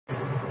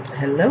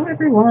Hello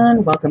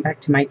everyone, welcome back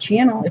to my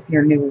channel. If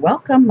you're new,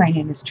 welcome. My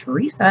name is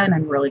Teresa and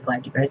I'm really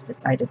glad you guys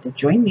decided to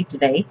join me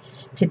today.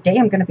 Today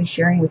I'm going to be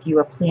sharing with you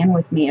a plan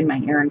with me in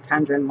my Erin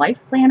Condren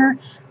Life Planner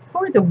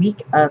for the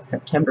week of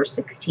September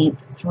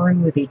 16th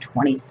through the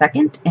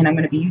 22nd, and I'm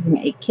going to be using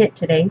a kit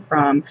today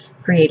from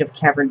Creative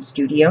Cavern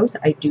Studios.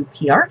 I do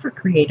PR for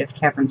Creative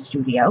Cavern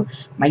Studio.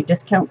 My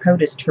discount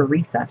code is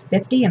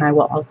Teresa50 and I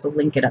will also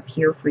link it up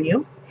here for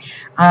you.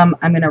 I'm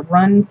going to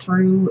run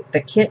through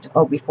the kit.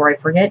 Oh, before I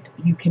forget,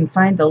 you can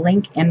find the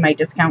link and my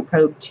discount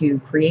code to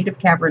Creative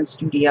Cavern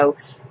Studio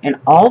and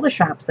all the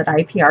shops that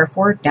I PR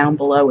for down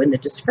below in the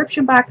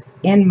description box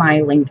in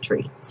my link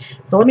tree.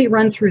 So let me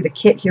run through the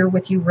kit here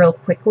with you real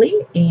quickly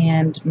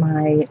and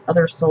my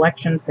other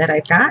selections that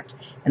I've got,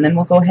 and then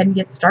we'll go ahead and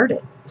get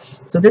started.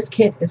 So this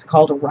kit is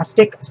called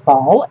Rustic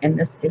Fall, and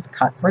this is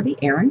cut for the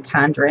Erin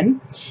Condren.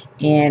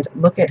 And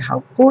look at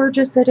how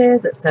gorgeous it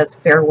is. It says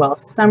farewell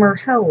summer,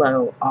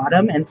 hello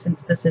autumn. And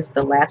since this is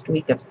the last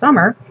week of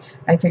summer,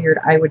 I figured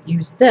I would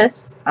use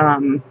this.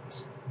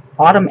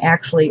 Autumn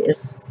actually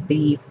is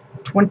the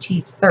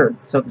 23rd,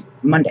 so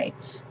Monday.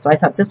 So I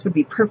thought this would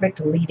be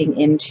perfect leading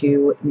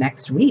into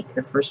next week,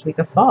 the first week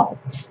of fall.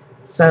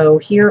 So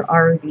here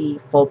are the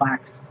full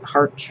box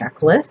heart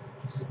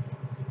checklists.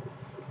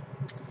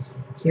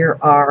 Here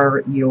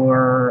are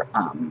your,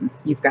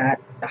 you've got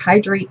the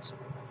hydrate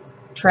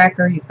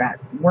tracker, you've got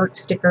work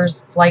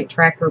stickers, flight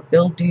tracker,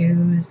 bill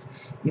dues,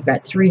 you've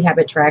got 3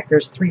 habit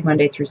trackers, 3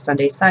 Monday through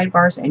Sunday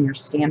sidebars, and your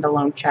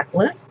standalone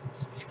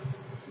checklists,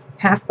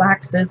 half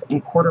boxes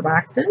and quarter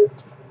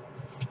boxes.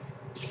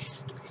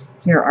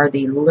 Here are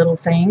the little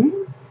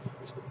things,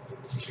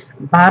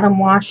 bottom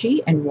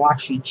washi and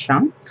washi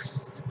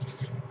chunks,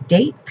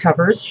 date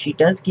covers. She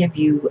does give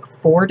you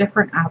 4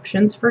 different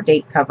options for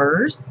date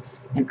covers,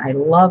 and I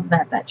love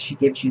that she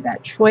gives you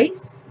that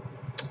choice.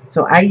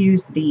 So I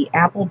use the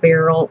apple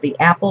barrel, the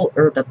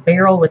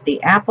barrel with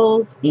the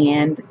apples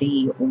and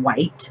the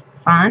white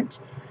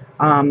font.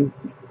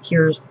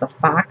 Here's the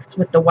fox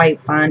with the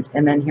white font,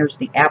 and then here's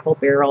the apple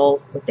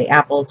barrel with the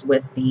apples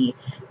with the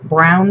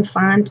brown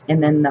font,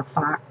 and then the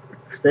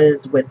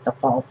foxes with the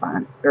fall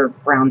font, or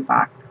brown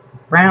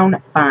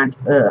font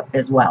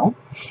as well.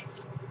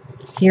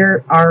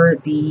 Here are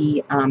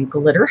the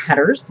glitter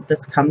headers.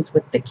 This comes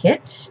with the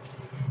kit.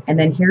 And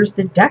then here's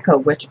the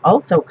deco, which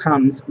also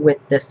comes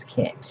with this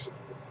kit.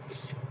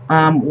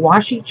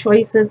 Washi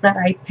choices that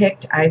I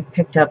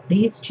picked up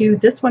these 2.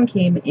 This one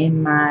came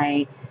in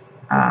my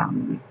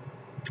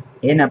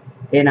in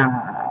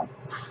a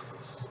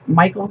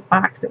Michaels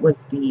box. It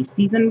was the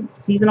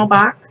seasonal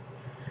box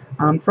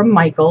from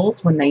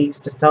Michaels when they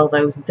used to sell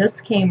those. This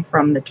came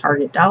from the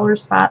Target Dollar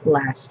Spot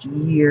last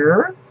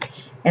year.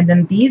 And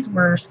then these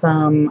were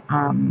some,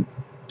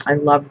 I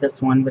love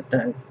this one with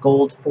the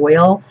gold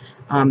foil.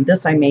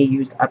 This I may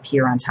use up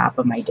here on top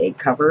of my date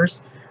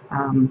covers.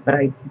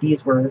 But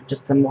these were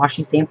just some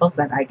washi samples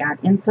that I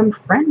got in some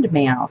friend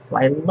mail. So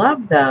I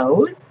love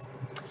those.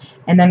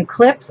 And then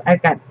clips,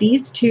 I've got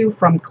these 2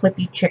 from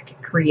Clippy Chick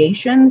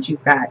Creations.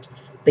 You've got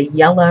the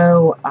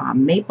yellow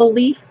maple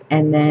leaf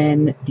and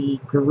then the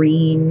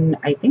green,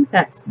 I think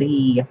that's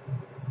the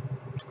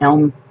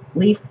elm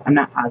leaf, I'm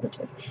not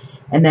positive.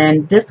 And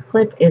then this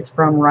clip is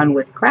from Run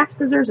with Craft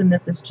Scissors, and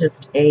this is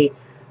just a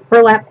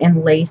burlap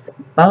and lace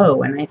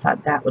bow, and I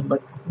thought that would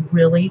look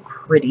really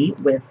pretty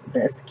with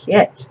this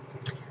kit.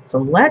 So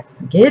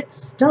let's get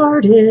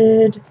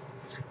started.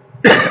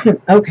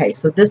 Okay,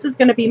 so this is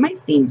going to be my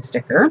theme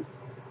sticker.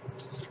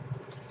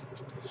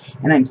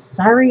 And I'm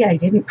sorry I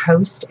didn't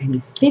post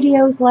any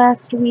videos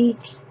last week.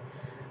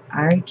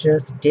 I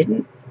just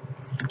didn't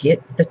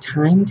get the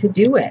time to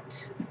do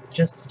it.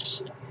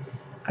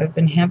 I've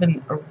been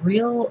having a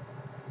real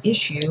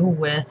issue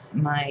with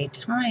my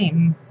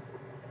time,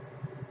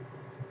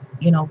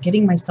 you know,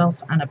 getting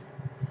myself on a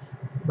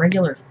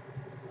regular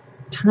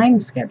time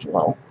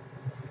schedule.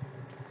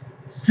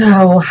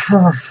 So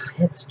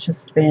it's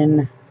just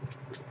been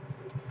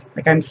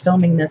like, I'm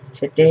filming this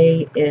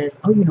today is,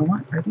 oh, you know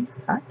what, are these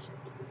cut?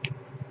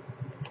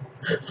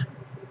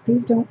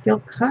 These don't feel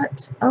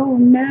cut. Oh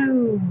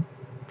no,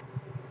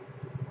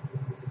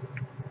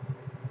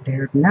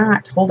 they're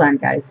not. Hold on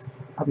guys,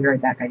 I'll be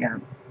right back. I got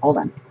them. Hold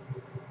on.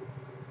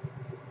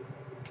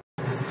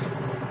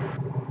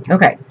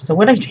 Okay, so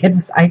what I did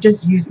was I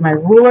just used my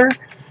ruler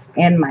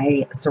and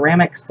my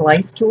ceramic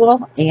slice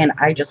tool, and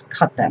I just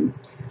cut them.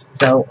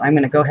 So I'm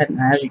going to go ahead and,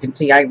 as you can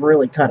see, I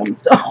really cut them.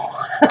 So,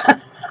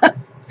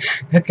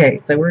 okay,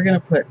 so we're going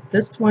to put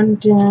this one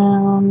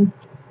down.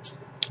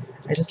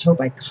 I just hope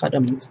I cut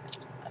them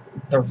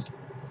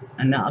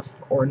enough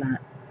or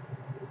not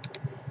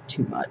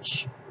too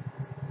much.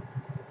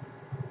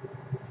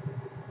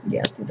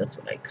 Yeah, see, this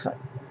one I cut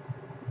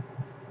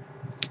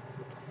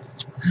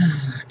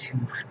too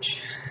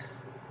much.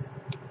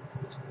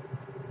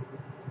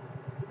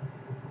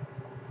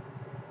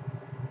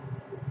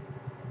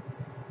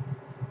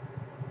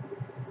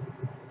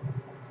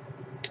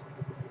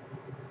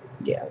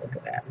 Yeah, look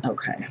at that.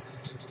 Okay.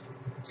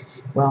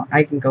 Well,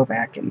 I can go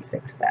back and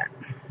fix that.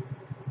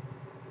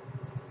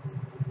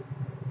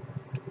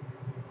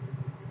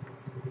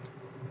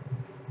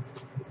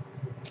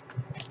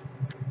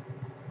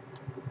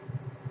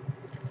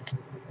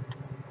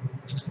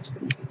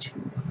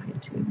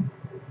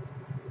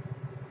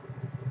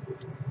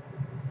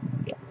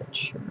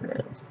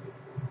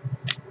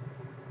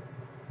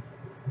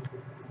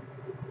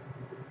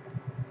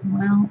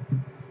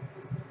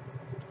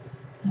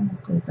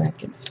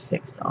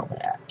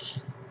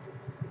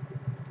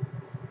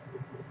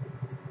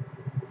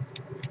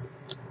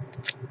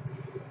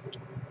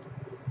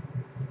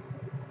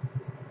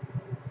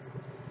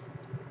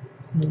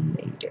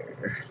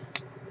 later,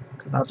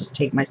 because I'll just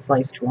take my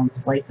slice tool and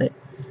slice it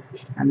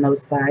on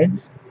those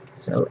sides.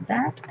 So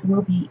that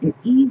will be an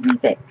easy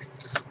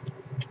fix.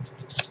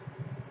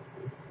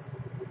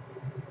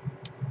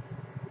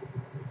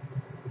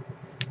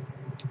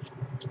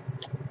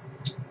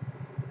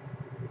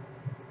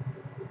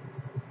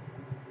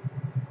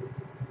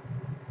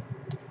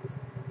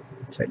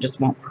 So I just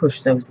won't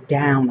push those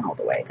down all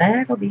the way.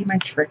 That'll be my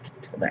trick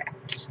to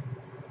that.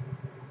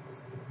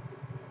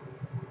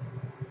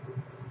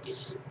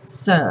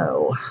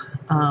 So,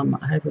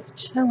 I was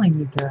telling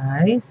you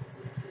guys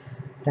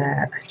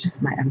that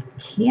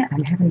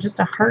I'm having just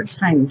a hard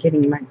time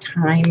getting my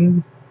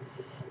time,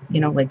 you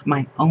know, like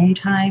my own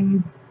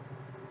time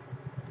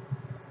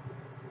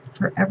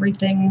for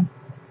everything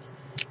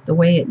the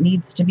way it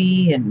needs to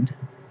be, and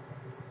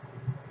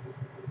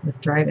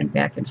with driving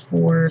back and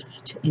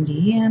forth to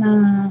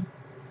Indiana,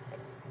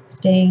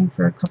 staying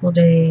for a couple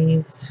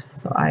days,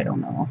 so I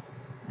don't know.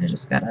 I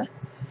just gotta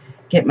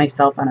get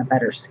myself on a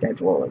better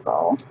schedule is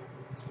all.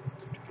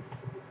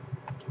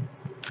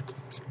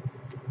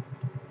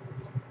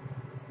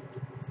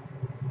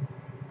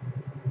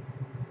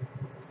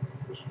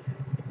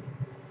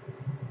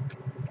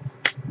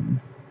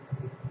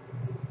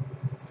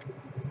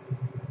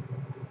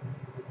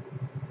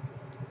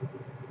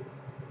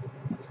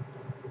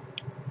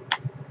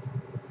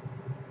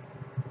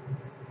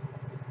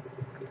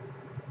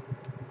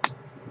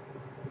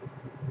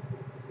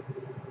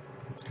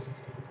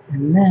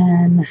 And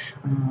then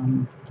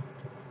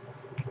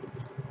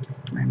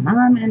my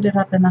mom ended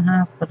up in the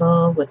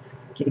hospital with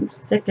getting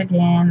sick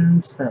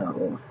again,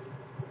 so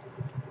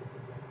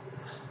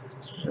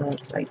it's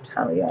just, I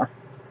tell ya.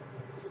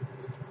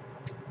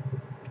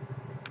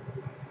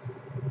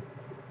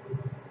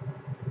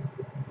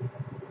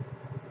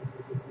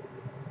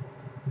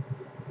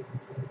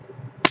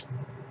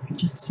 It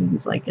just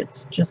seems like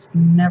it's just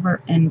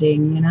never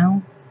ending, you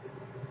know?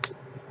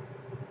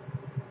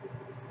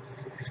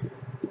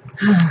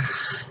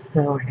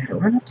 So I gotta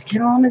run up to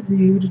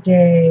Kalamazoo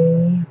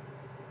today.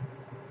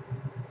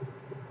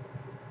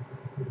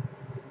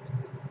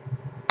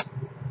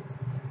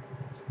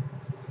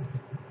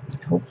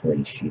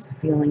 Hopefully she's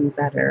feeling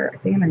better. I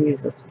think I'm gonna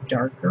use this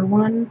darker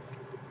one.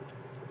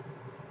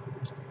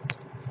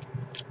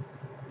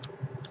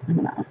 I'm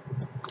gonna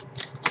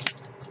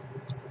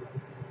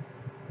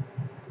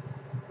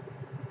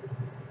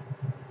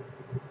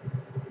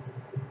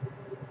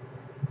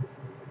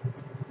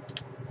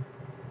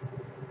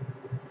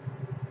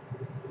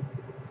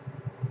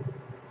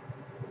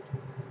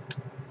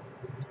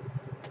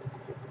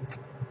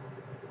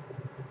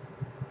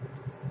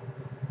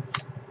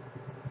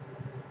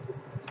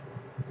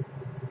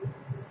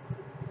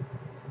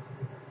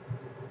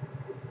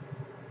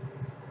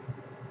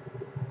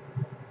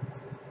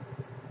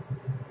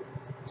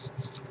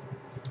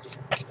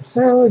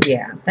So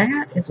yeah,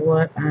 that is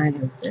what I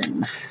have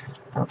been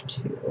up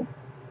to.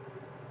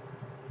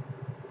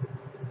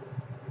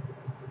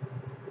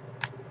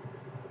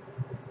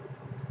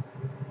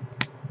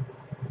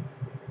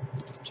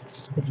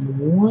 Just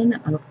been one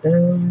of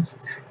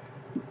those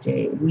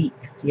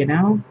weeks, you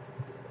know?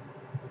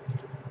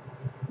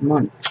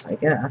 Months, I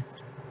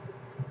guess.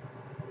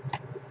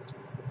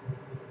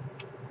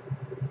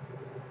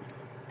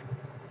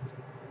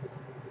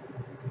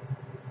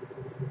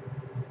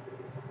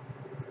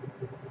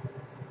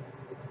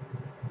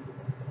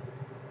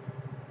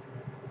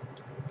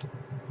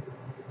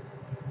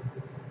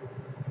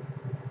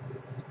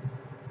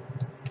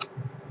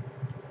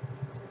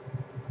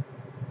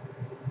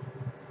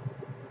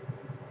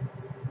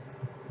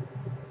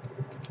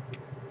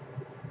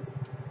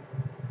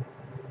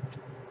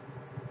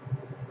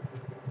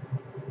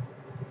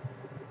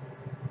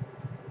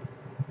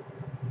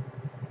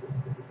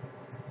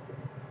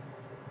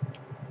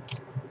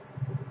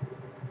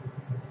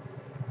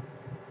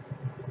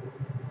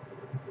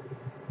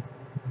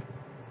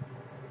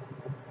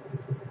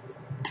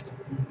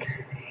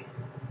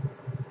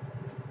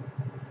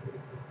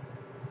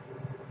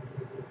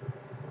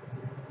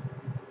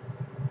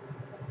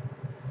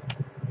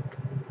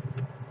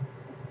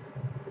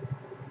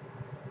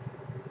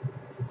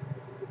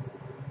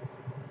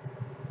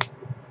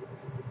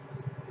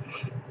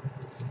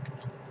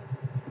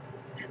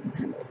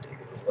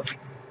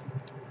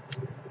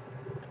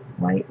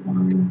 White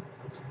one.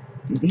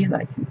 See, these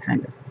I can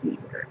kind of see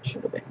where it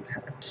should have been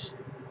cut.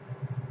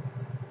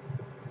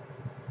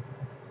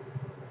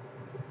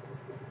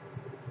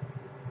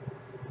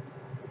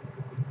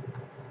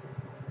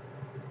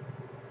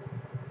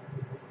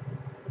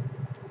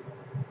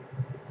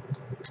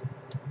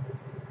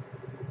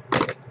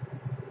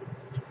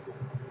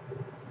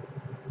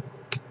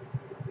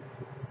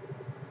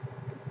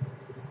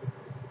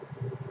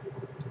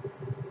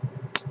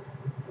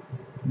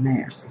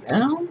 There we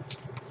go.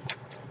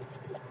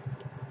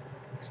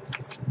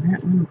 And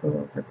that one will go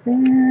over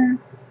there.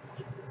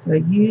 So I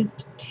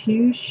used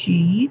 2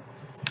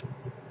 sheets.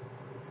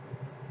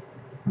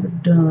 We're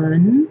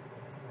done.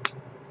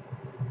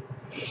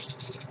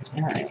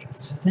 Alright,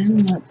 so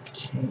then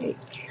let's take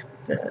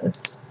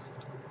this.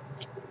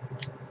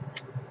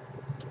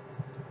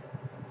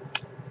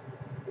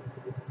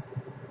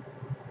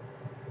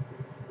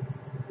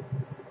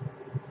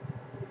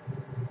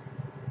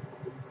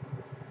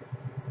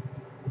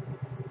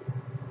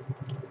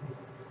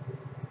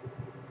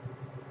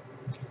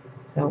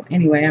 So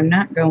anyway, I'm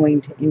not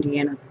going to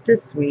Indiana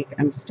this week.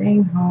 I'm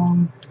staying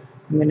home.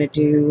 I'm going to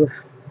do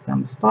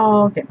some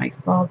fall, get my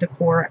fall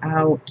decor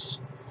out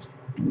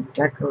and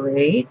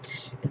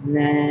decorate. And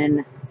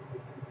then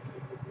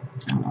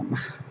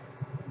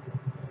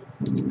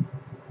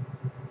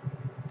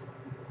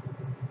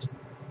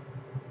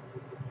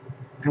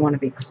I want to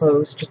be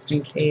close just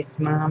in case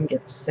Mom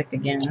gets sick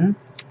again.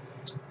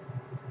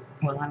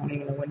 Well, I don't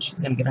even know when she's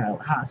going to get out of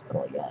the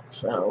hospital yet,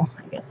 so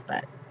I guess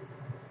that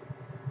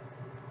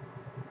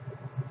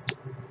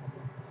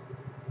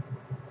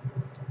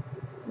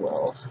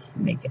will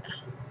make it.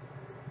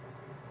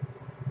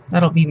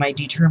 That'll be my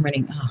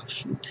determining, oh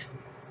shoot.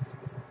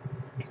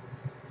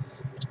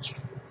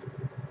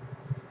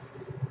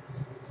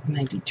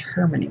 My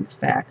determining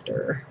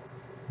factor.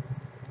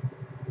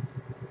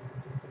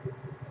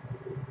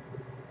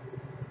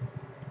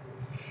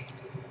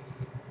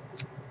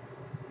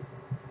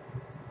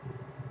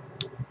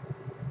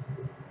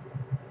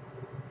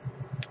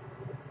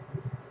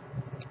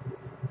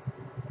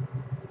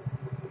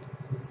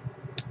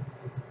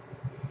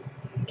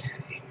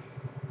 Okay.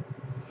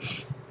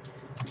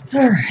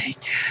 All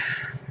right.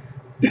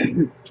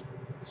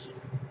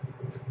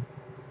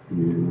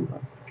 Now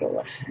let's go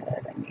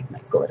ahead. I need my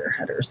glitter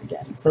headers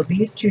again. So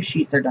these two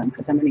sheets are done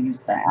because I'm going to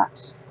use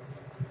that.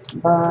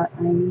 But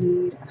I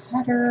need a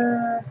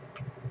header.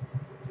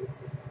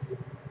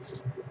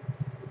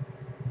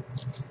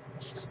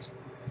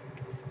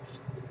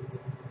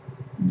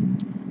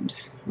 And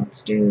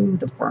let's do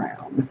the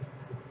brown.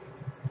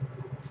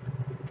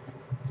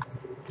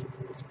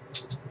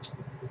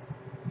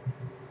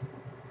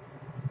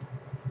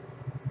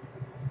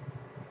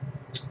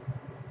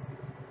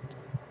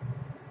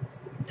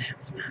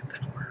 That's not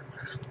going to work.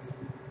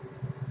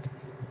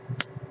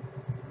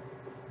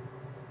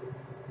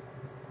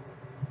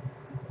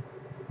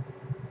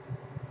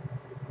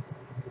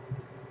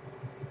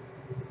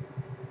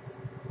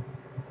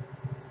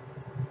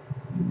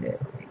 There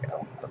we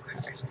go.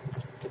 Okay.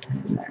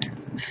 And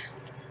then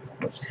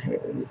we'll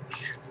take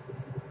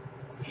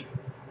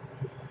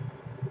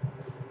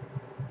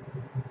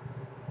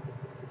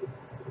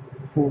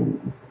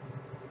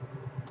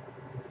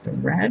the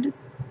red.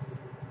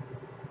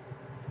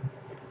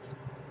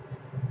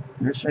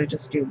 Or should I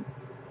just do...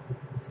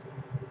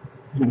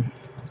 I'm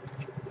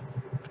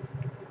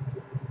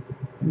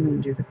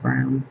going to do the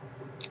brown.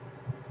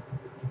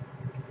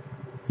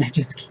 I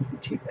just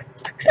can't do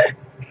that.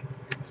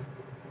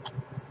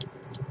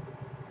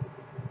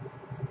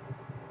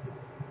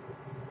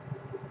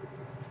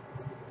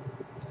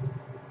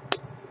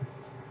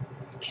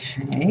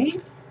 Okay.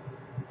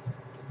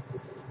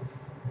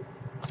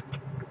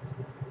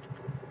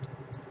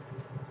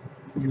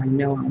 And I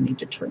know I'll need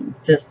to trim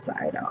this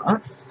side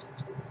off,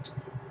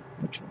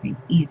 which will be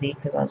easy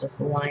because I'll just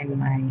line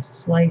my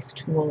slice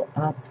tool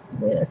up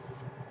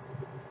with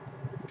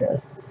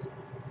this.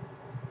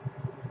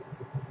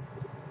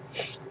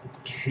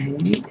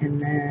 Okay,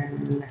 and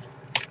then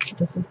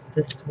this is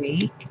this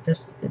week.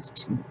 This is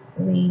too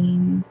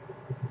clean.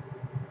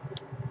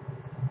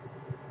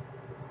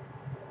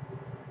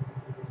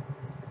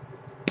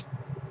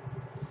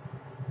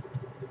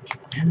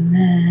 And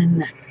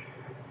then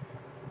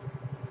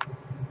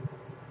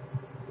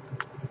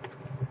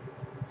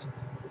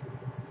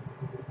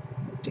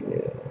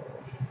do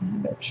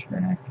habit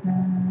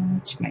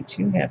tracker, my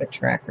 2 habit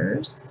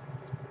trackers.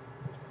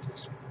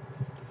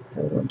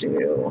 So we'll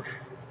do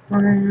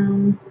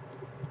brown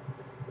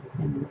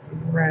and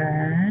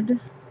red.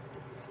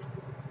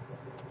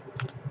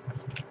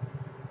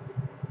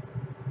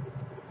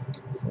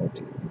 So we'll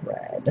do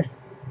red.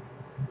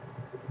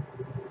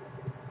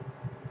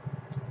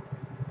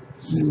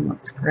 And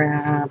let's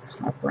grab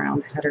a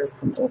brown header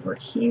from over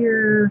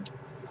here.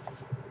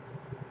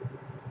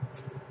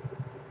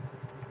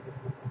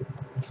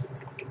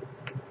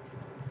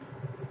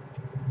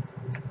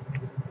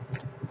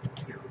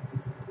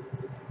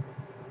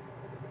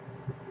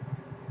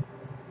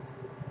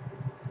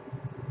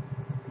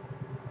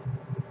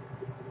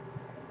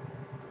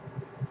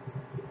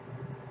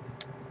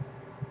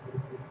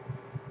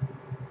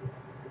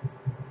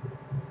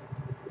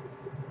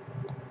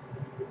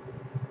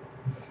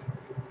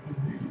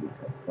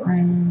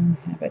 Brown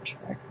habit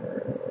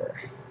tracker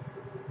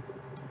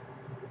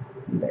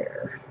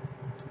there.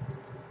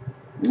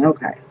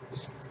 Okay,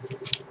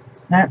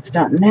 that's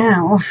done.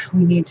 Now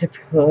we need to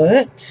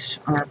put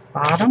our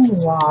bottom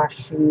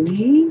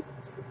washi.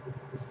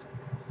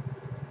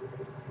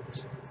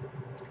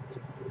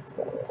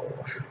 So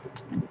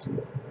I'll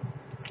do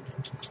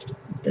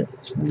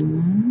this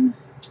one.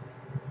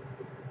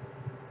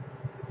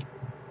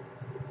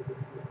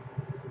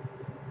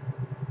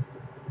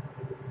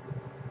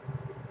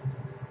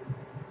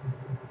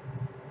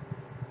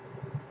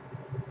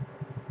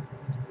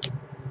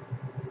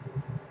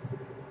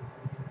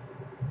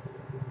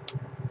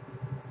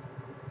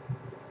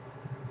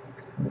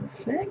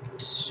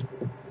 Perfect.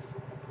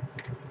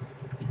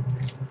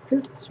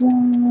 This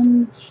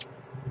one.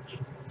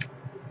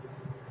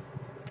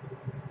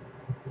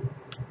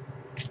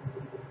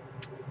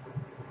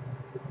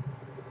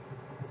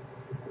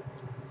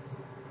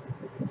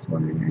 This is why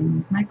I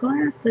need my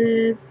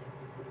glasses.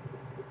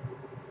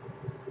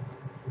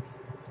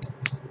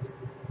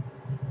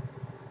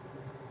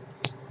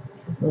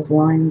 Because those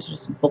lines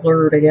just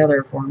blur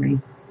together for me.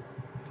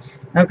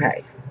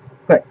 Okay,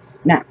 good.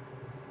 Now,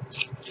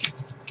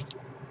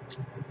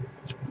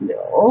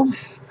 we'll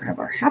grab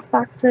our half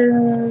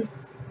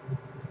boxes,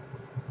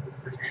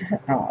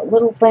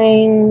 little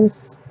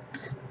things.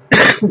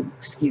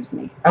 Excuse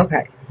me.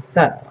 Okay,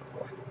 so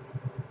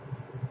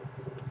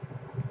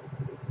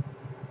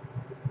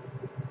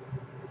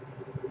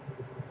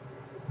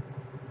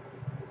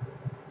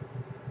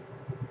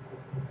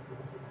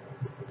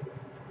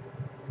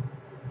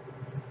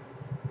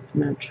I'm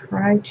going to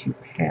try to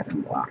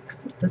pattern block.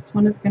 So this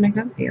one is going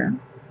to go here.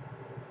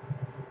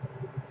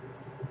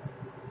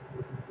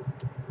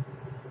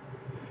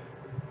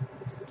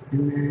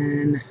 And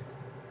then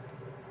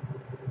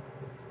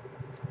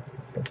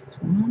this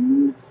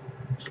one.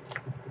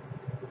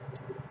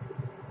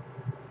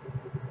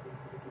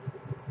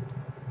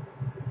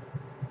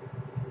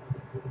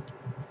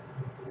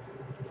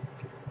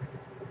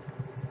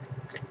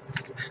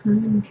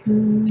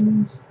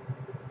 Pumpkins.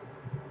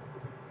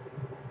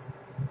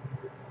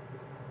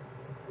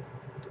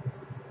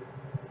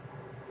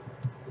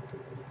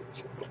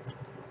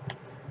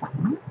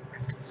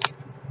 Fox.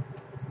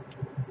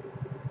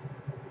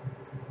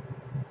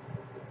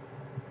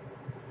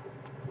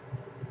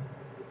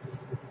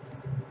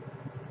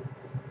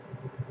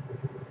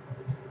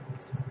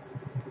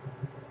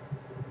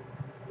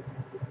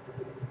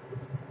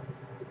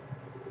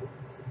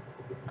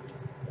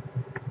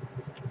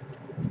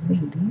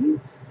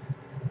 Leaves.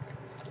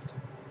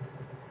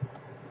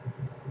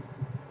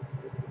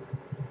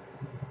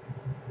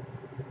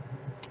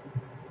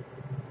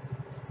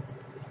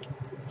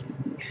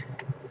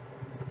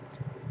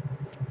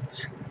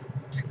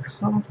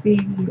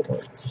 Coffee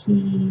or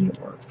tea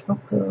or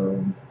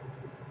cocoa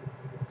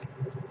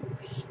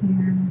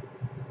here.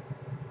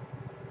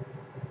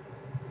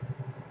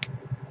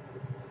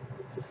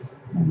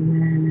 And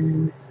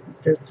then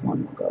this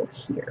one will go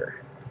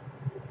here.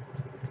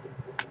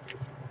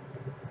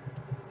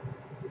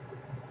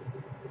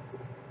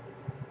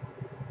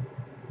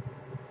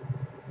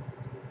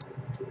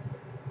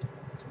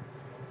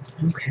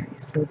 Okay,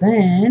 so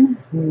then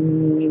we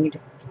need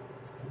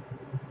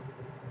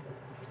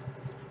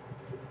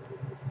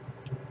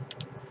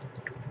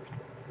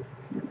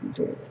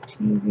do the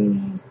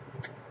TV,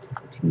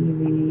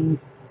 TV,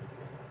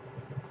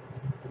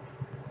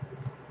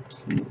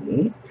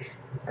 TV.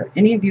 Are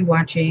any of you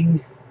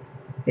watching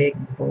Big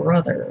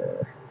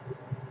Brother?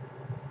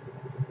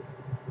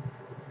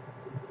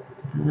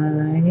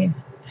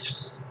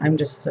 I'm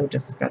just so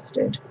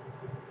disgusted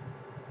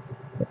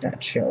with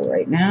that show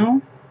right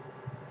now.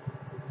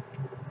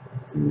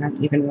 I'm not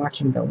even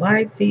watching the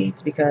live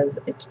feeds because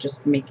it's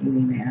just making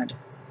me mad.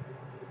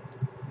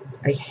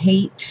 I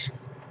hate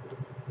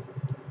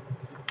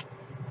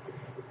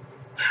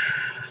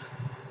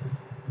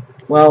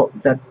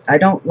I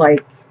don't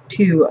like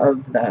 2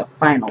 of the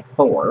final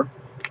 4,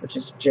 which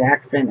is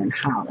Jackson and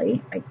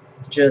Holly. I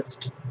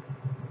just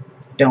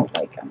don't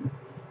like them.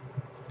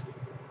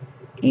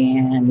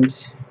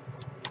 And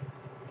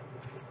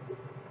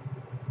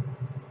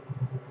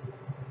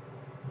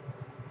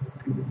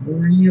I'm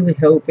really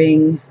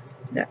hoping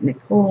that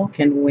Nicole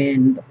can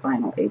win the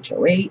final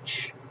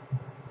HOH,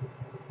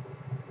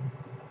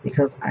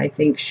 because I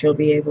think she'll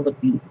be able to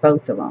beat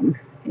both of them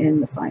in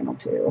the final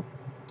 2.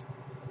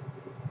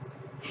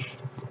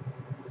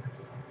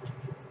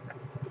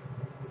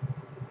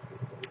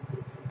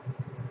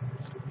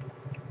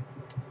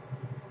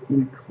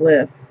 And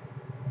Cliff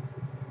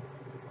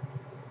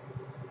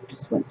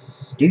just went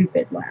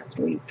stupid last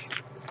week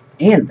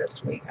and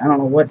this week. I don't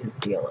know what his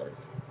deal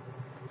is.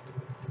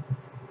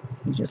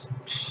 He just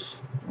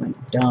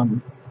went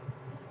dumb.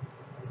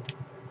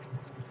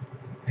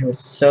 I was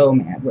so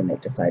mad when they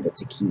decided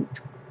to keep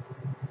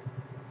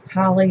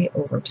Holly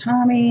over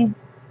Tommy,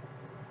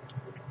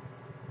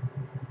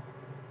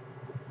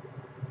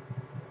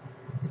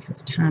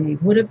 because Tommy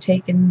would have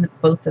taken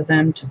both of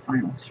them to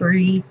final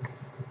 3.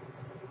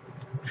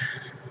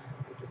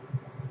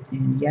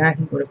 And yeah,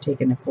 he would have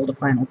taken Nicole to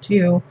final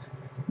 2,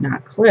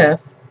 not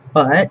Cliff,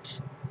 but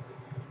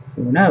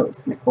who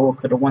knows? Nicole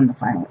could have won the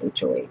final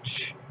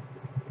HOH.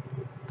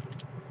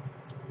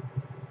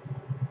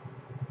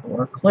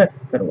 Or Cliff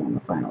could have won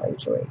the final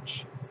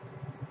HOH.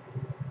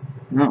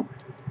 No.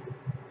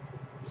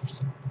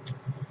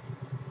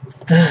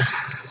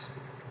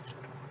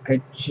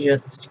 I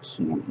just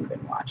can't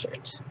even watch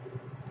it.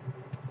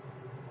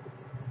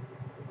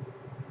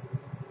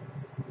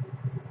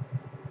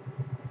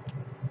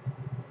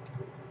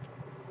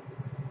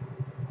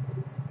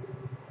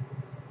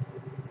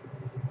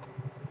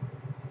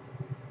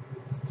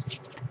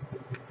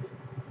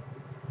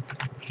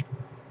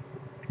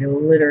 I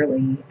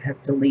literally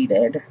have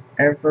deleted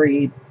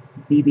every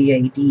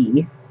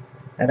BBAD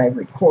that I've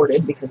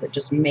recorded because it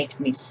just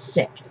makes me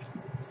sick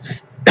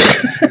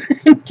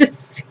to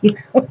see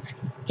those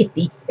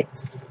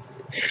idiots.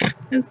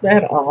 Is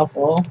that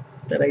awful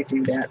that I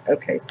do that?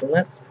 Okay, so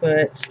let's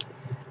put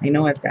I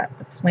know I've got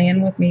the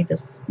plan with me.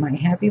 My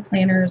happy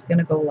planner is going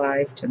to go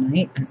live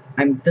tonight.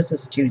 This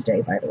is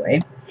Tuesday, by the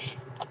way.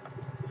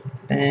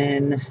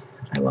 Then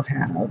I will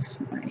have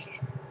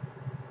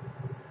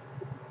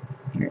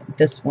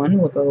this one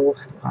will go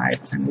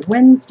live on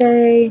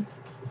Wednesday.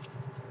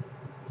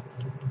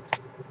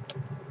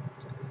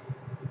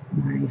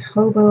 My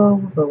hobo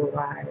will go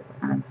live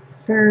on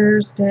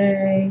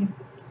Thursday.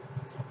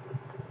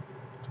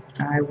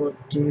 I will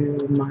do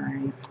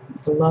my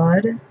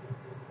blood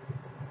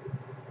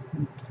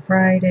on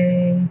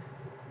Friday.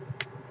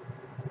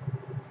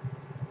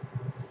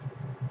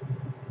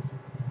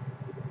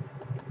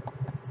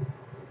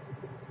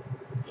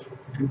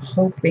 I'm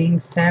hoping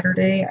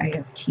Saturday I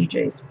have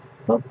TJ's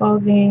football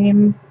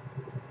game.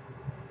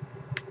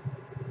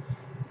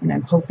 And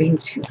I'm hoping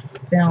to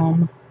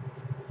film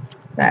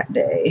that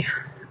day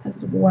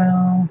as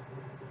well.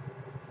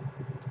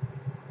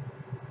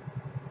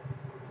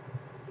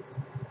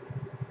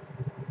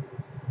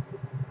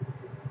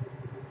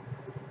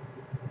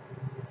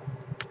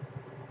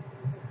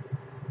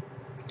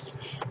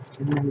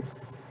 And then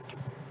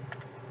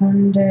Sunday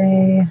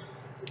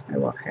I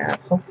will have,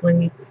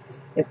 hopefully,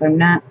 if I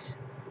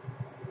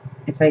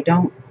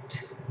don't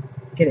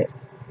get it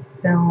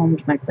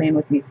filmed, my plan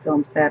with me is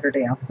film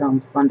Saturday, I'll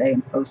film Sunday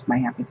and post my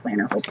happy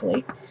planner,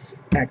 hopefully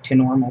back to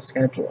normal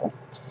schedule.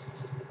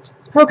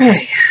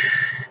 Okay,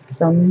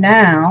 so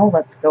now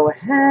let's go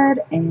ahead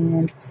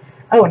and,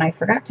 oh, and I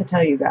forgot to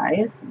tell you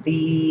guys,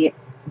 the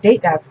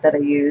date dots that I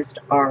used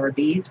are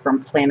these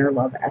from Planner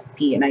Love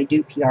SP, and I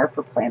do PR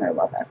for Planner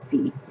Love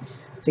SP.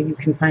 So you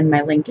can find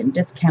my link and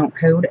discount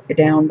code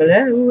down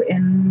below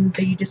in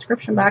the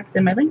description box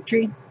in my link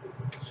tree.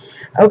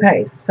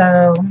 Okay,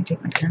 so let me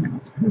take my pen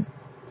out.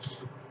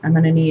 I'm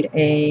going to need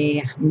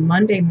a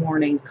Monday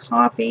morning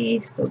coffee.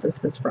 So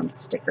this is from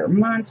Sticker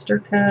Monster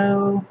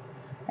Co.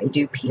 I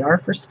do PR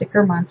for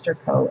Sticker Monster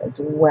Co.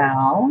 as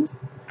well.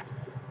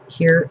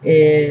 Here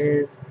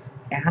is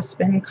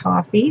Aspen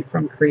Coffee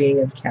from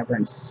Creative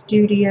Cavern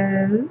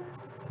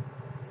Studios.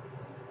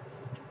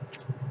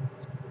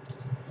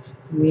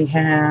 We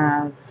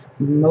have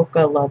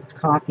Mocha Loves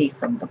Coffee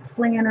from the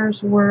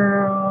Planner's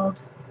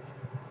World.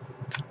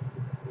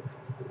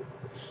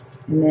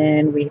 And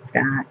then we've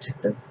got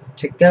this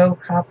to-go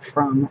cup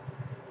from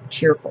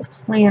Cheerful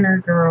Planner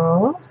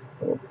Girl.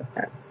 So we'll put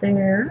that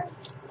there.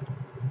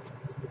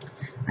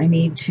 I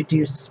need to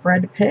do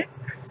spread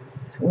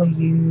picks. We'll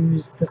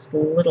use this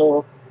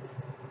little,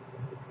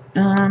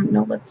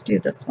 no, let's do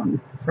this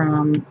one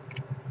from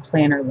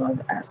Planner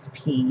Love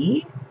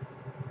SP.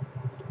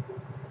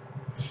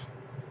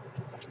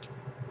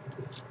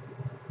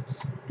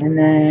 And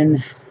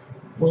then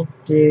we'll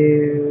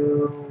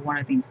do one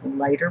of these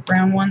lighter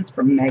brown ones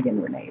from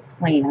Megan Renee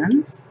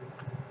Plans.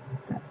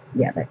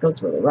 Yeah, that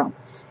goes really well.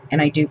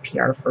 And I do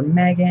PR for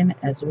Megan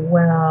as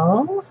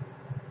well.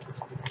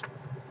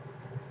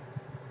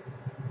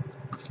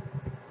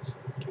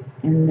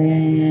 And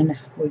then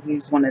we'll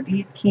use one of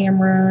these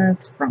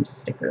cameras from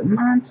Sticker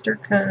Monster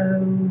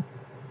Co.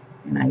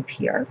 And I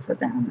PR for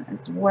them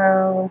as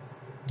well.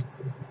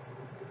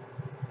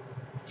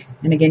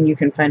 And again, you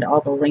can find all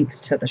the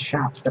links to the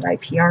shops that I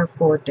PR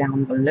for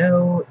down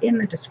below in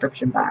the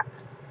description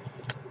box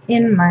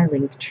in my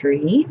link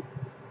tree.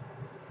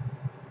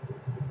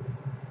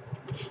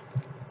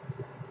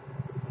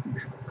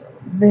 Go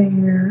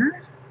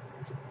there.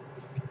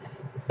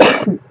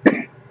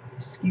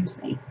 Excuse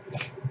me.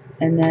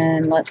 And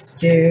then let's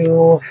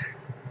do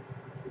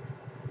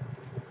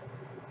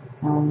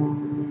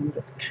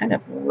this kind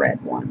of red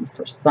one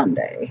for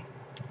Sunday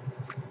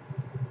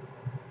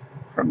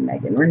from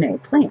Megan Renee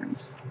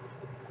Plans.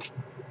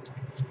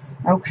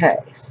 Okay,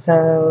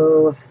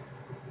 so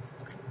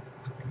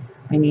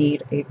I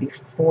need a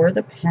before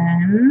the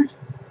pen.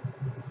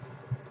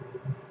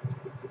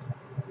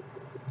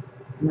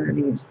 We're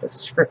going to use the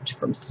script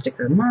from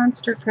Sticker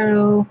Monster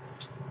Co.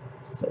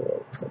 So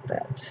we'll put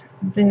that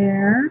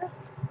there.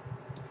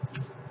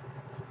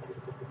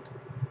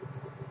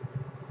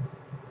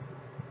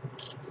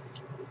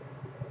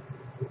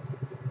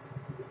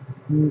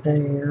 And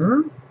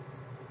there.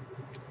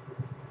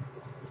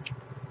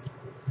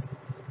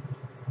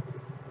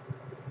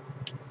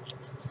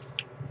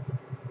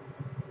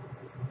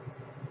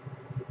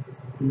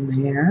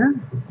 And there.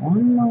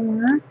 One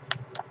more.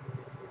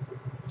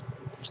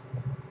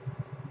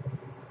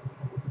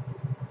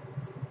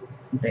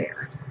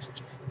 There.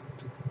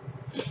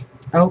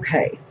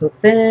 Okay, so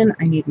then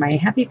I need my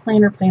Happy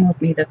Planner plan with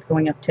me that's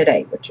going up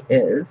today, which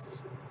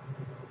is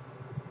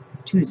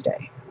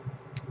Tuesday.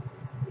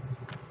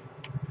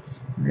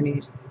 I'm going to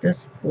use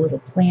this little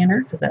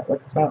planner because that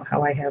looks about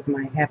how I have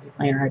my Happy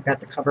Planner. I've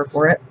got the cover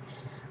for it.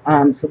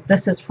 So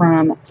this is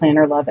from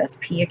Planner Love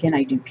SP. Again,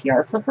 I do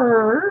PR for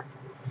her.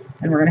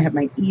 And we're going to have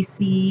my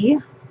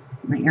EC,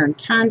 my Erin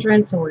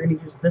Condren. So we're going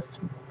to use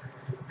this.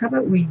 How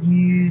about we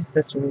use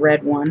this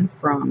red one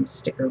from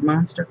Sticker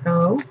Monster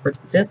Co. for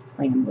this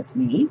plan with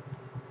me.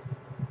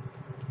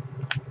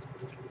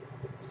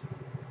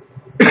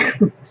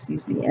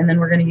 excuse me. And then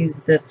we're going to use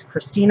this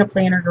Christina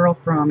Planner Girl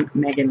from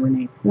Megan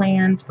Renee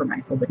Plans for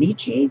my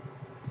Hobonichi.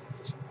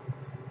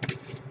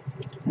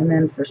 And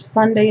then for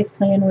Sunday's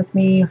Plan With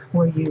Me,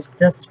 we'll use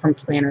this from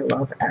Planner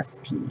Love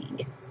SP.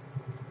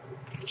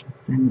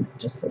 And it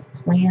just says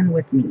Plan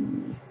With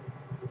Me.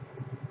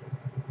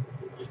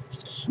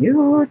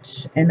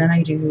 Cute. And then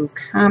I do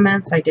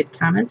comments. I did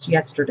comments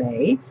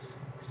yesterday.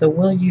 So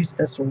we'll use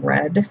this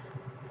red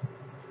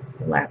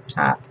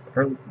laptop,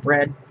 or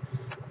red,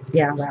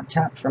 yeah,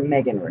 laptop from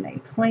Megan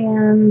Renee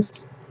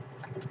Plans.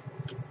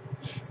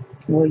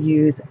 We'll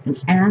use an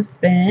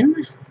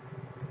Aspen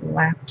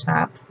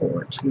laptop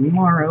for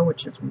tomorrow,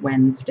 which is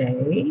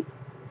Wednesday,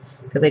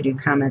 because I do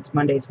comments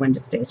Mondays,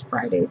 Wednesdays,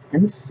 Fridays,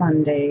 and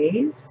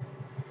Sundays.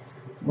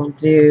 We'll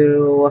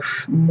do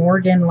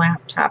Morgan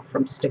laptop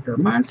from Sticker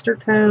Monster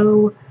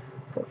Co.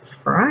 for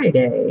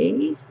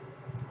Friday.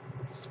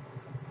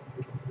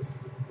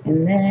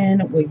 And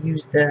then we'll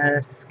use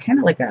this kind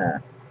of like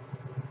a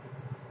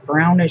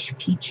brownish,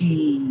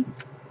 peachy,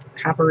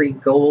 coppery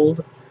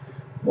gold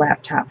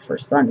laptop for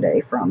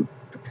Sunday from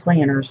the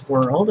Planner's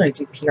World. I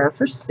do PR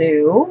for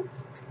Sue.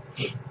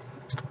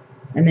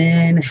 And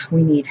then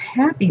we need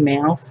Happy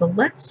Mail, so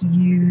let's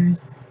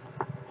use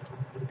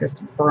this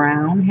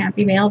brown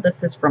Happy Mail.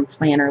 This is from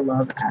Planner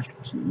Love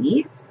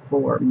SP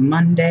for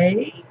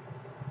Monday.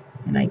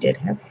 And I did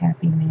have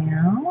Happy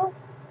Mail.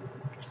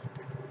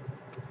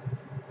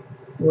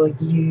 We'll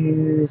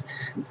use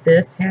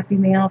this Happy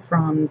Mail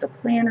from the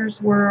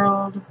Planner's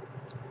World.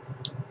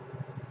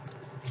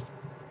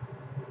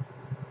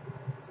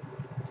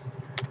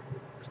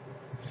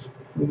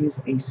 We'll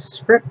use a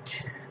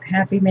script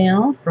Happy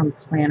Mail from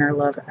Planner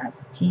Love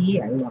SP.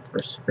 I love her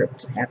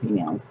script Happy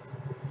Mails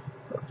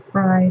for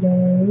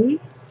Friday.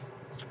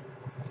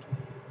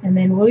 And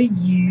then we'll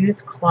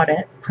use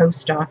Claudette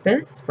Post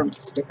Office from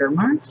Sticker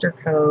Monster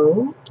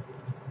Co.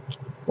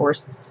 for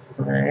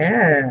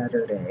Saturday.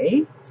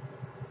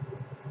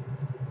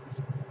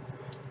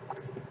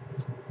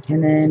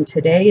 And then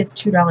today is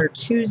 $2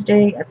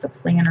 Tuesday at the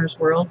Planner's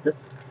World.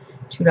 This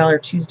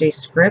 $2 Tuesday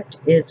script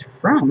is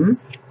from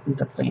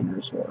the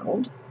Planner's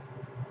World.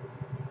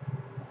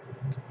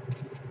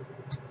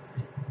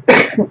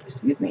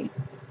 Excuse me.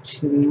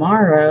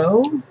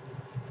 Tomorrow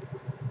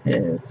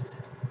is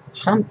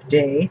Hump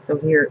Day, so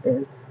here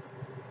is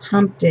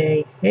Hump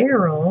Day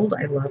Harold.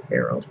 I love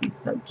Harold. He's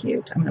so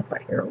cute. I'm going to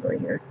put Harold right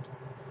here.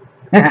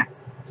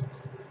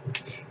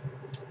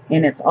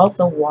 And it's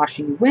also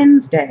Washing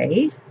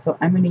Wednesday, so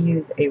I'm going to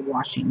use a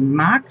Washing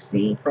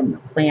Moxie from the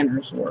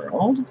Planner's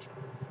World.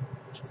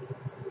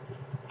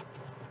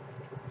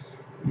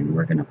 And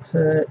we're going to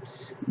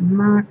put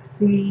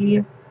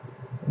Moxie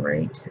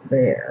right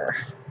there.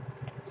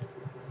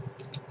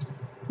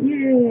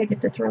 Yay, I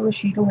get to throw a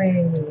sheet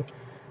away.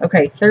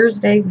 Okay,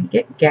 Thursday we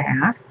get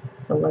gas,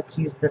 so let's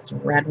use this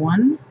red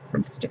one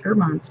from Sticker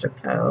Monster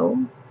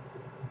Co.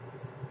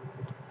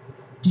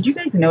 Did you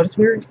guys notice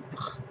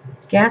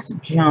gas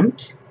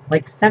jumped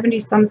like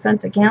 70-some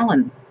cents a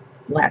gallon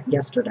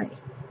yesterday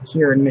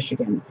here in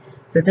Michigan?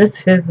 So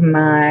this is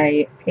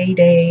my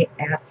payday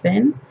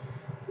Aspen.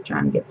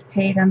 John gets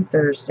paid on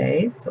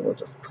Thursdays, so we'll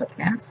just put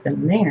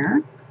Aspen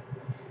there.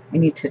 I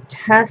need to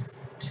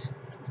test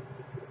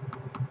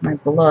my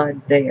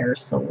blood there,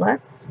 so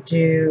let's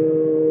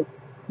do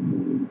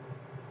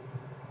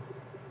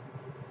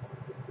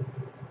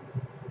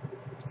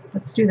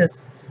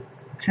this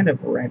kind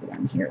of red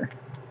one here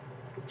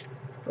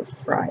for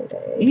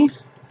Friday.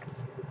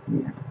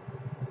 Yeah.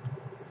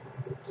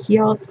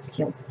 Cute.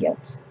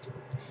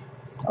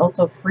 It's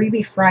also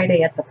Freebie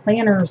Friday at the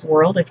Planner's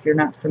World, if you're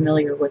not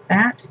familiar with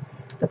that.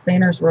 The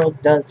Planner's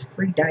World does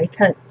free die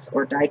cuts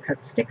or die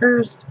cut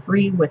stickers,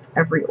 free with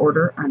every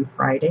order on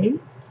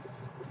Fridays.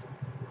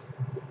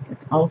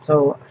 It's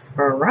also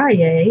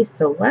Friday,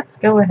 so let's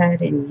go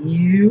ahead and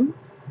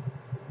use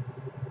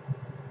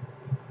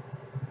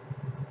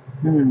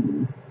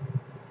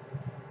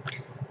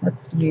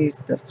let's use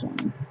this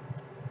one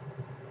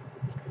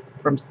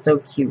from So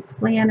Cute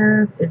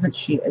Planner. Isn't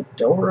she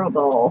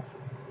adorable?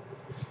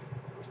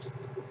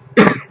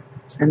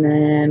 And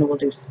then we'll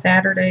do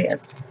Saturday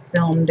as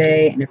film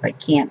day, and if I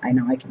can't, I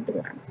know I can do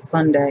it on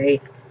Sunday,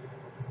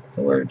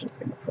 so we're just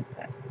going to put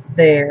that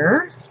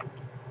there.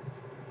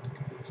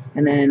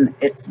 And then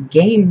it's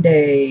game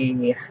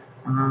day.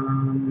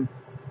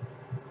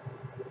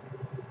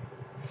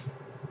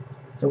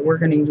 So we're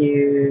going to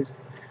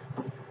use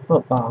a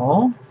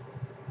football.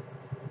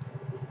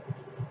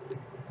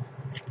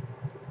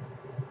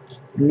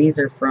 And these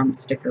are from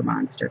Sticker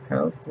Monster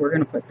Co. So we're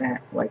going to put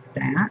that like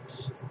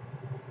that.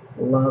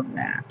 Love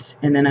that.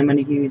 And then I'm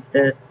going to use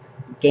this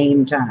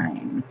game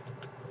time.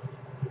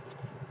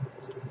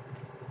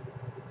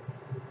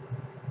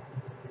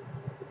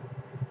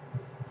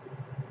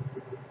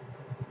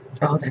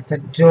 Oh, that's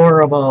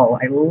adorable.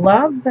 I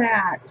love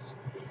that.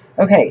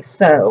 Okay,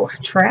 so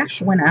trash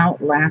went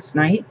out last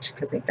night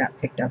because it got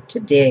picked up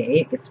today.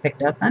 It gets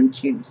picked up on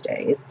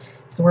Tuesdays.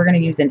 So we're going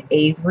to use an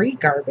Avery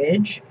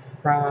garbage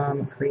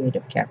from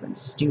Creative Cavern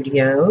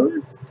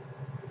Studios.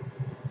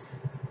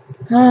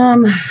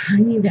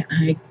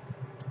 I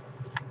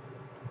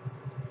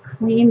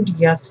cleaned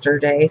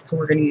yesterday, so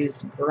we're going to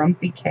use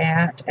Grumpy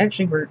Cat.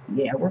 Actually,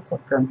 we'll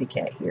put Grumpy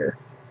Cat here.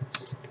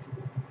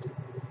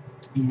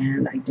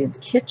 And I did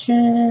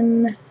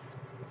kitchen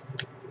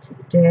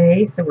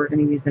today, so we're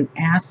going to use an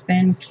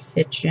Aspen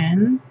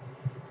Kitchen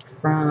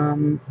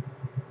from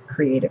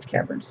Creative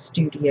Cavern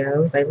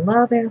Studios. I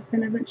love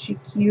Aspen, isn't she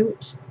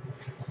cute?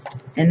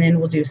 And then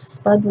we'll do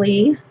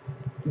Spudley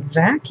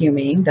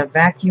Vacuuming, the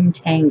Vacuum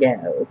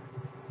Tango.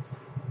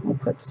 We'll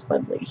put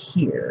Spudley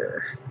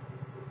here.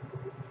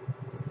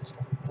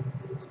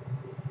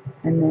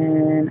 And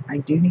then I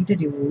do need to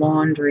do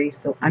laundry,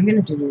 so I'm going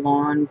to do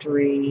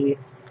laundry.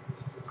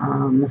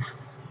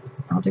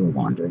 I'll do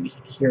laundry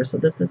here. So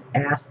this is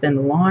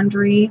Aspen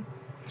Laundry,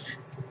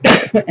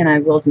 and I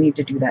will need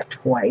to do that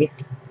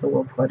twice. So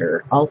we'll put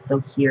her also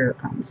here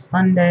on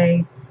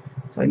Sunday.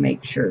 So I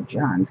make sure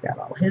John's got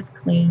all his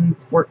clean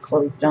work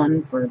clothes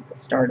done for the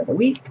start of the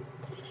week.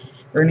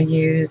 We're going to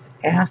use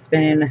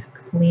Aspen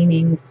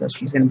Cleaning, so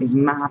she's going to be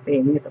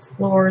mopping the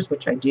floors,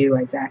 which I do.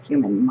 I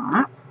vacuum and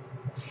mop.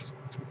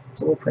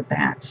 So we'll put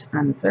that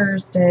on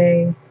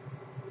Thursday.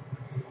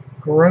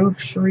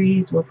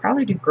 Groceries, we'll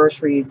probably do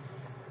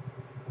groceries.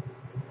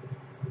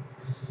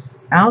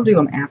 I'll do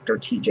them after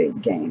TJ's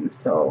game,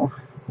 so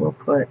we'll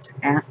put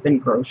Aspen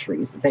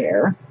Groceries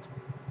there.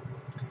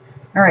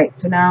 All right,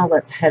 so now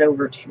let's head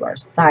over to our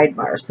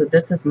sidebar. So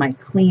this is my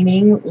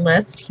cleaning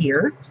list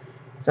here.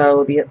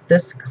 So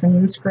this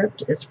clean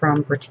script is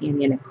from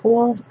Britannia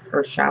Nicole.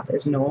 Her shop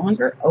is no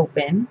longer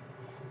open,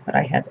 but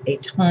I have a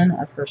ton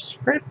of her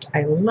script.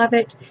 I love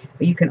it.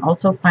 But you can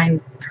also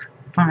find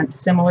font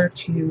similar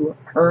to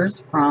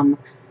hers from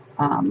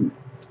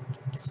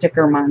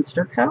Sticker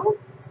Monster Co.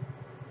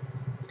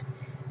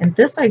 And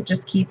this, I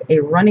just keep a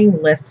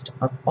running list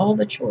of all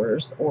the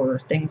chores or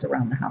things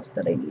around the house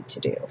that I need to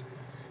do.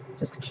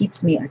 Just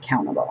keeps me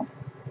accountable.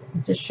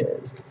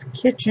 Dishes,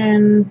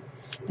 kitchen,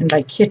 and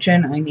by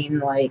kitchen I mean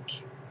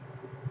like,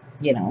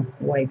 you know,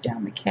 wipe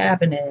down the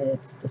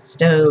cabinets, the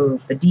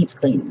stove, the deep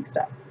cleaning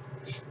stuff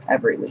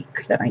every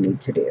week that I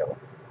need to do.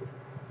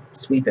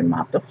 Sweep and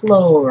mop the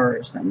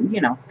floors and,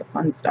 you know, the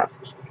fun stuff.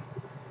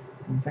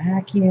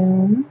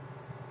 Vacuum.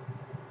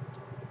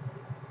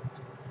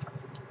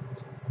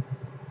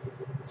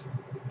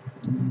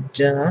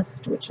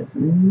 Dust, which is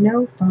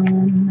no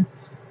fun.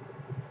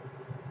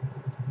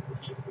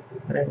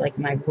 But I like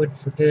my Wood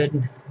for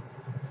Good.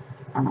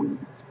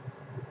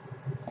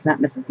 It's not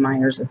Mrs.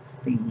 Meyer's, it's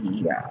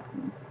the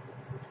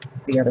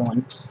other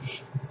one.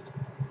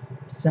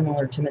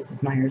 Similar to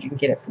Mrs. Meyer's, you can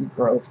get it from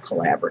Grove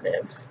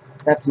Collaborative.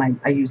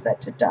 I use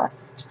that to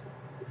dust.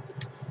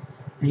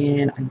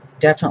 And I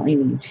definitely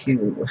need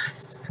to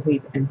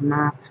sweep and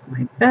mop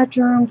my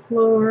bedroom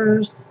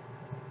floors.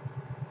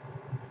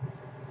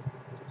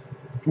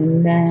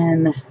 And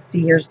then,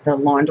 see, here's the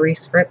laundry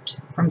script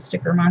from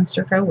Sticker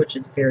Monster Co., which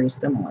is very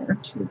similar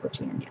to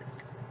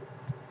Britannia's.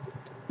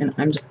 And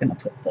I'm just going to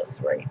put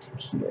this right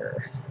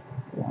here,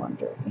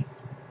 laundry.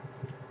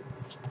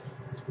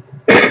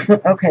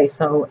 Okay,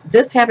 so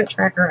this habit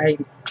tracker, I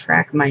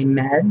track my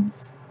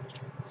meds.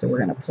 So we're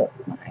going to put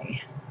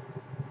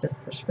this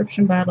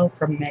prescription bottle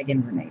from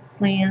Megan Renee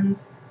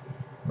Plans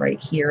right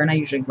here, and I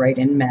usually write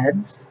in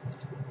meds.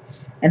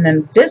 And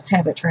then this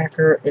habit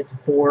tracker is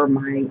for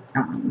my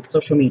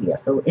social media,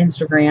 so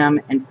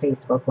Instagram and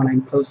Facebook when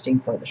I'm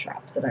posting for the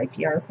shops that I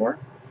PR for.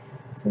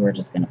 So we're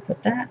just going to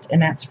put that, and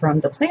that's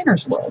from the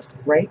Planner's World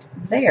right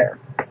there.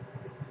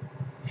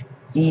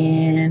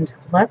 And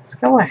let's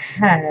go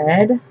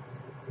ahead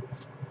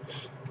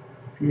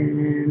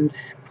and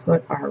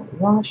put our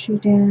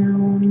washi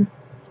down.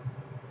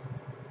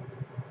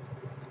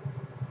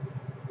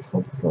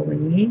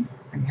 Hopefully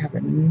I have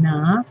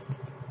enough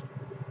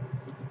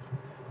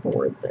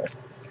for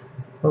this,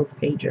 both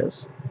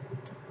pages.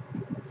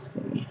 Let's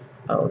see.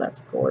 Oh,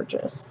 that's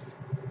gorgeous.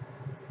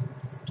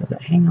 Does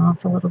it hang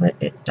off a little bit?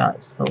 It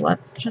does. So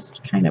let's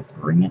just kind of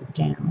bring it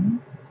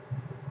down.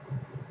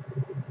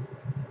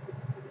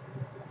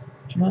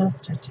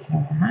 Just a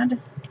tad.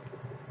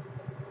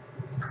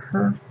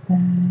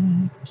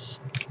 Perfect.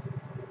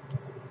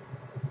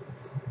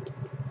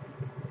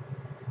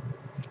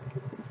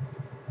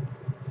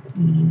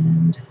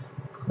 And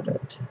put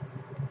it.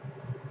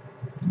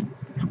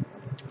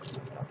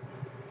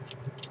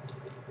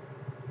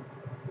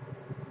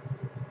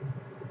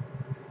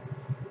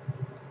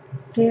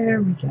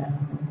 There we go.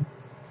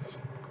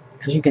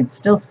 Because you can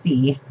still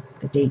see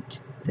the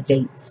dates,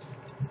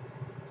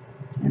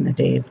 and the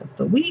days of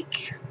the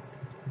week.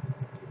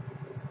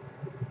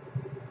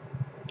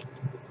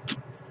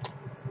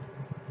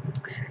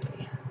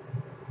 Okay.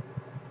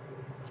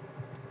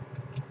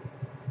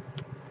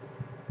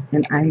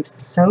 And I'm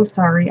so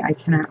sorry, I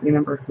cannot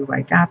remember who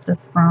I got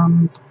this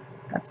from.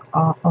 That's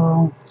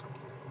awful.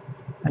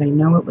 But I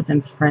know it was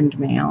in friend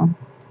mail.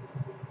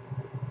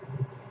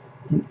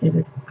 And it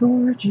is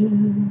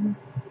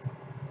gorgeous.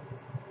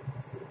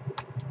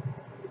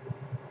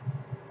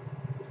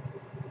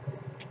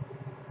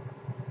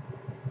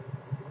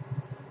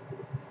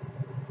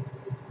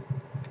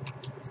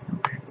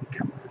 Okay,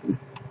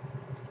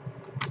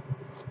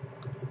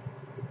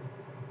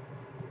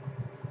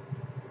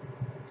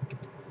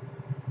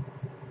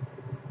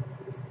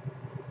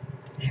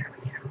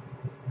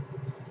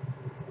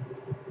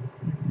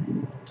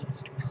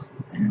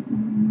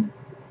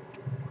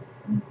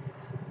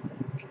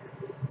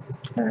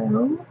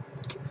 so.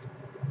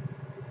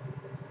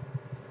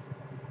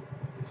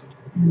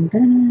 And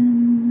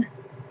then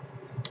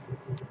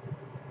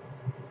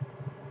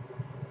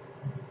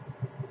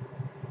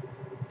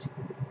do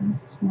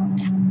this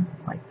one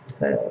like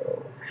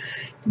so.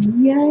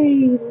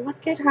 Yay,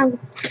 look at how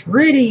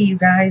pretty, you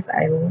guys.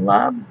 I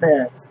love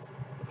this.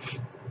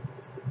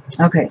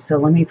 Okay, so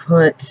let me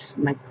put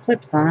my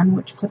clips on.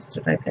 Which clips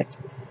did I pick?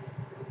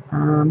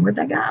 Where'd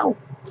they go?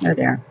 They're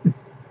there.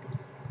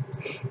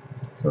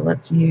 So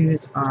let's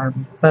use our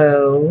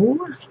bow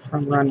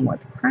from Run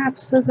with Craft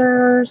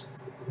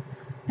Scissors.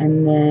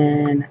 And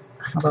then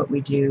how about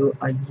we do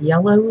a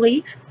yellow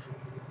leaf,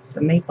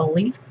 the maple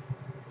leaf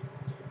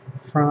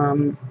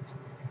from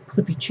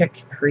Clippy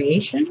Chick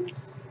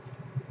Creations.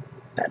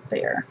 That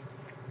there.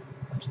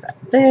 Put that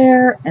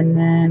there. And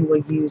then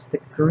we'll use the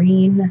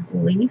green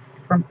leaf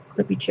from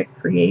Clippy Chick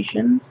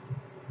Creations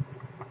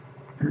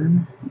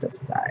on this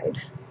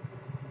side.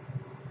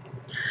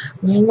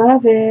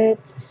 Love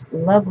it.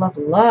 Love, love,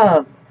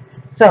 love.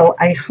 So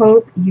I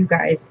hope you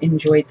guys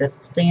enjoyed this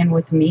plan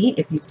with me.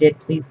 If you did,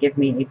 please give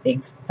me a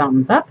big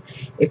thumbs up.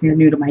 If you're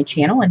new to my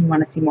channel and you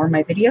want to see more of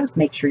my videos,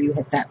 make sure you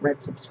hit that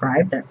red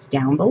subscribe that's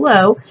down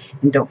below.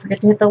 And don't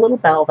forget to hit the little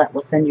bell that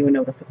will send you a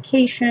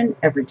notification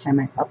every time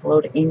I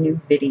upload a new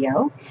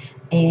video.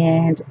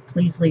 And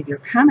please leave your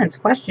comments,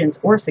 questions,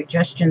 or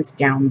suggestions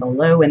down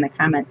below in the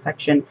comment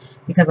section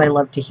because I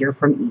love to hear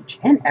from each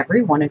and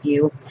every one of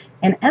you.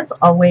 And as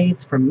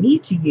always, from me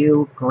to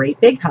you, great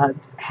big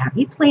hugs,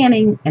 happy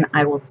planning, and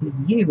I will see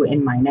you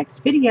in my next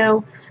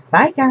video.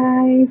 Bye,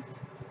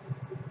 guys.